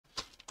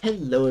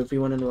Hello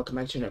everyone and welcome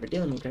back to another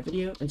daily Minecraft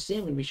video, and today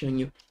I'm going to be showing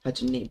you how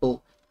to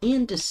enable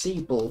and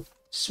disable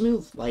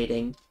smooth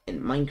lighting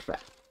in Minecraft.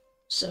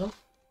 So,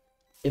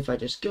 if I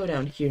just go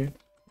down here,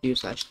 do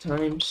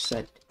 /time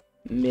set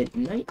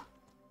midnight,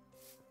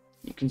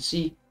 you can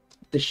see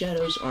the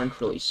shadows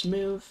aren't really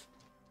smooth,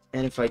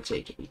 and if I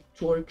take a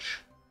torch,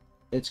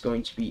 it's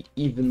going to be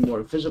even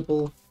more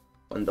visible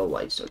when the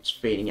light starts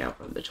fading out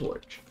from the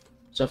torch.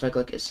 So if I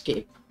click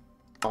escape,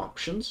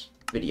 options,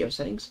 video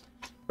settings,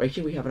 right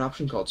here we have an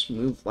option called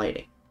smooth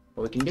lighting.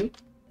 What we can do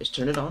is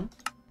turn it on,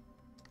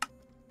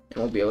 and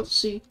we'll be able to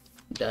see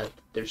that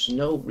there's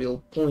no real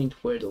point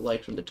where the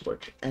light from the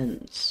torch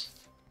ends.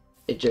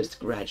 It just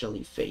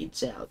gradually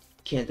fades out.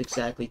 Can't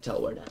exactly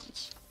tell where it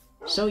ends.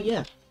 So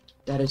yeah,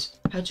 that is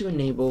how to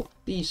enable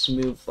the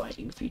smooth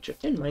lighting feature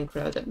in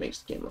Minecraft. That makes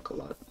the game look a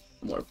lot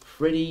more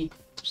pretty,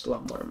 just a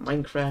lot more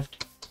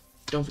Minecraft.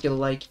 Don't forget to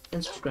like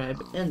and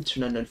subscribe and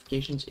turn on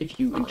notifications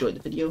if you enjoyed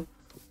the video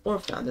or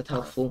found it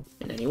helpful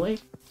in any way.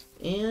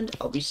 And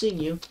I'll be seeing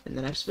you in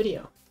the next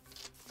video.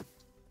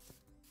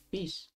 Peace.